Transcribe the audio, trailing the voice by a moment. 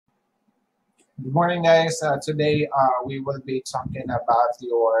Good morning, guys. Today we will be talking about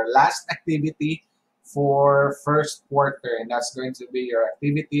your last activity for first quarter, and that's going to be your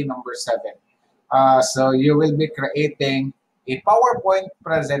activity number 7. So you will be creating a PowerPoint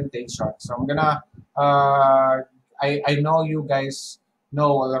presentation. So I know you guys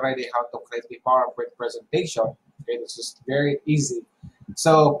know already how to create a PowerPoint presentation. Okay, this is very easy.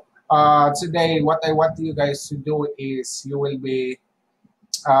 So today, what I want you guys to do is you will be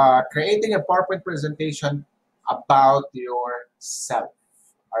creating a PowerPoint presentation about yourself.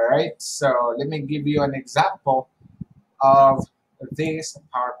 All right, so let me give you an example of this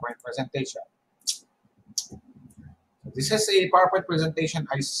PowerPoint presentation. This is a PowerPoint presentation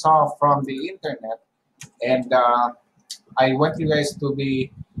I saw from the internet, and I want you guys to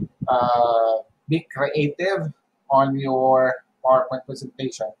be creative on your PowerPoint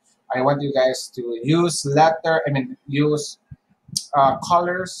presentation. I want you guys to use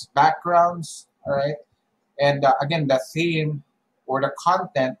colors, backgrounds, all right? And again, the theme or the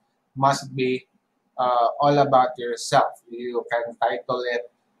content must be all about yourself. You can title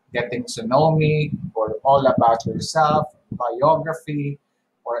it Getting to Know Me, or All About Yourself, Biography,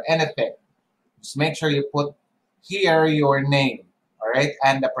 or anything. Just make sure you put here your name, all right,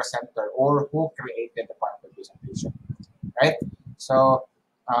 and the presenter or who created the PowerPoint presentation, right? So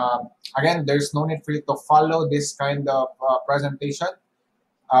again, there's no need for you to follow this kind of presentation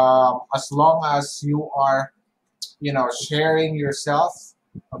as long as you are, sharing yourself.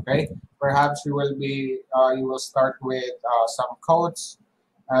 Okay, perhaps you will start with some quotes,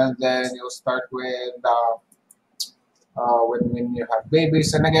 and then you'll start with when you have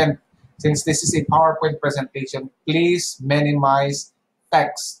babies. And again, since this is a PowerPoint presentation, please minimize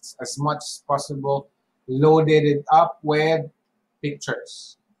text as much as possible. Loaded it up with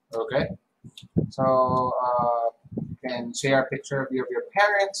pictures. Okay, so you can share a picture of your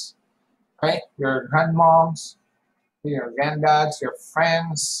parents, right? Your grandmoms, your granddads, your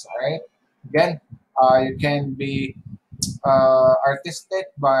friends, right? Again, you can be artistic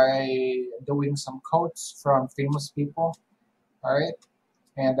by doing some quotes from famous people, all right?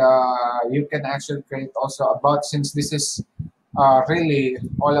 And you can actually create also about, since this is really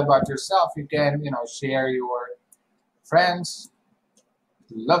all about yourself, you can, share your friends,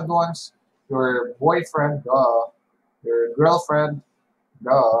 loved ones, your boyfriend, your girlfriend,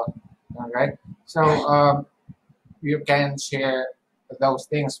 all right? So you can share those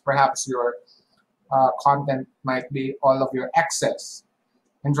things. Perhaps your content might be all of your exes.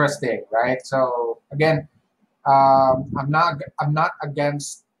 Interesting, right? So again, I'm not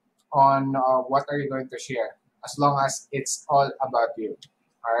against on what are you going to share, as long as it's all about you.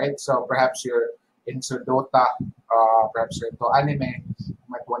 All right. So perhaps you're into Dota, perhaps you're into anime. You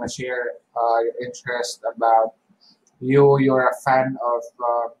might want to share your interest about you're a fan of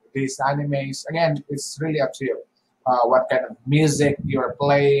these animes. Again, it's really up to you. What kind of music you're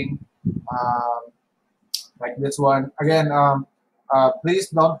playing, um, like this one. Again, please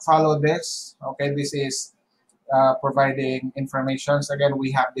don't follow this. Okay, this is providing information. So again,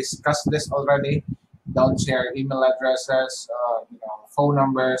 we have discussed this already. Don't share email addresses, phone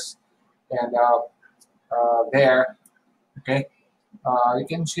numbers, and there. Okay, you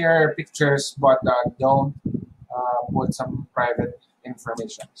can share pictures, but don't put some private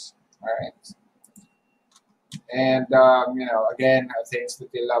informations. All right. And again, things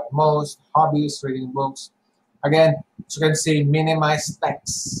that they love most, hobbies, reading books. Again, as you can see, minimize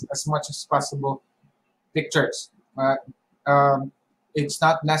text as much as possible. Pictures. Um, it's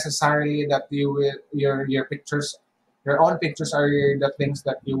not necessarily that you will your pictures, your own pictures are the things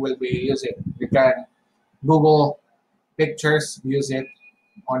that you will be using. You can Google pictures, use it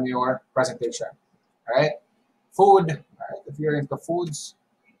on your presentation. All right. Food. All right, if you're into foods,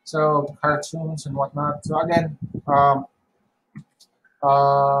 so cartoons and whatnot. So again, um,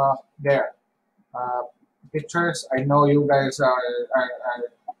 there. Uh, Pictures. I know you guys are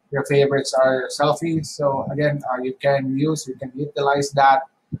your favorites are selfies. So again, you can utilize that,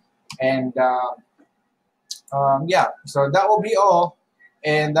 and yeah. So that will be all,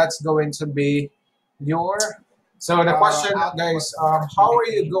 and that's going to be your. So the question, guys, how are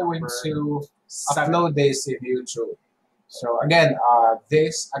you going to upload this in YouTube? So again,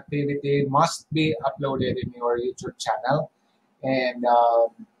 this activity must be uploaded in your YouTube channel, and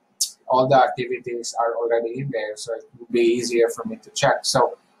all the activities are already in there, so it will be easier for me to check.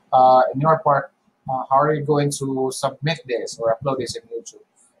 So in your part, how are you going to submit this or upload this in YouTube?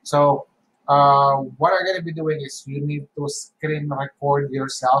 So what I'm going to be doing is you need to screen record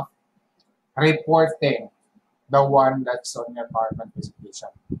yourself reporting the one that's on your PowerPoint presentation.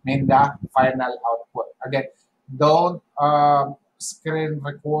 Mean the final output. Again, don't screen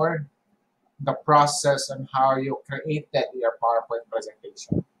record the process and how you created your PowerPoint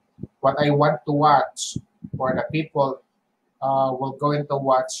presentation. What I want to watch for the people will going to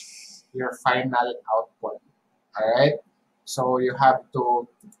watch your final output. All right. So you have to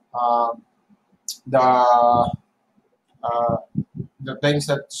um, the uh, the things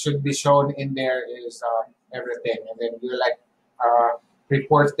that should be shown in there is everything, and then you like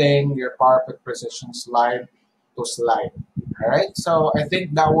reporting your PowerPoint precision slide to slide. All right. So I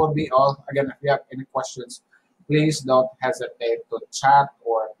think that will be all. Again, if you have any questions, please don't hesitate to chat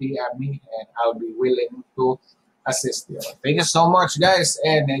or PM me, and I'll be willing to assist you. Thank you so much, guys,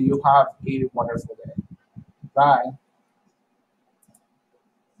 and you have a wonderful day. Bye.